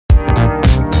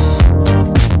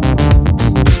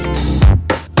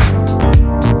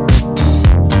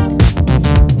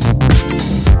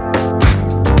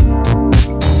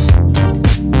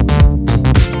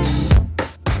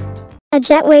A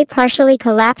jetway partially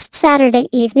collapsed Saturday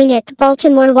evening at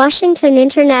Baltimore, Washington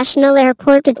International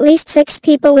Airport. At least 6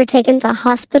 people were taken to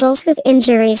hospitals with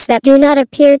injuries that do not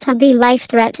appear to be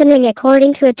life-threatening,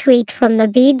 according to a tweet from the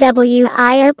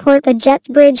BWI airport. The jet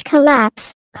bridge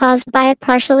collapse, caused by a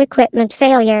partial equipment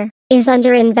failure, is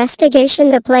under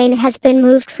investigation. The plane has been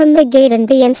moved from the gate and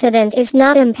the incident is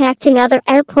not impacting other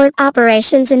airport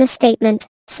operations. In a statement,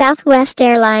 Southwest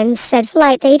Airlines said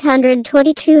Flight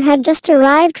 822 had just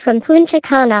arrived from Punta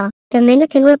Cana,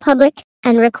 Dominican Republic,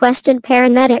 and requested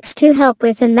paramedics to help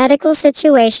with a medical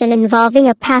situation involving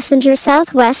a passenger.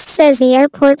 Southwest says the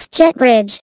airport's jet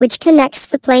bridge, which connects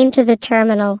the plane to the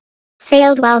terminal,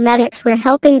 failed while medics were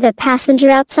helping the passenger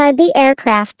outside the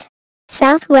aircraft.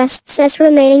 Southwest says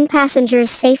remaining passengers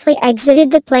safely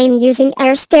exited the plane using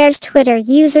air stairs. Twitter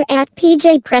user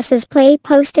 @PJPressesPlay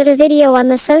posted a video on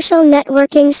the social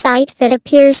networking site that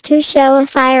appears to show a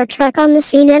fire truck on the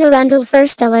scene. Anne Arundel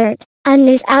First Alert, a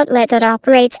news outlet that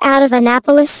operates out of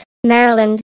Annapolis,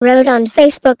 Maryland, wrote on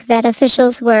Facebook that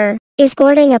officials were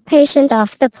escorting a patient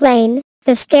off the plane.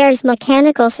 The stairs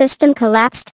mechanical system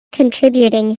collapsed,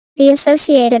 contributing, the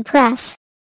Associated Press.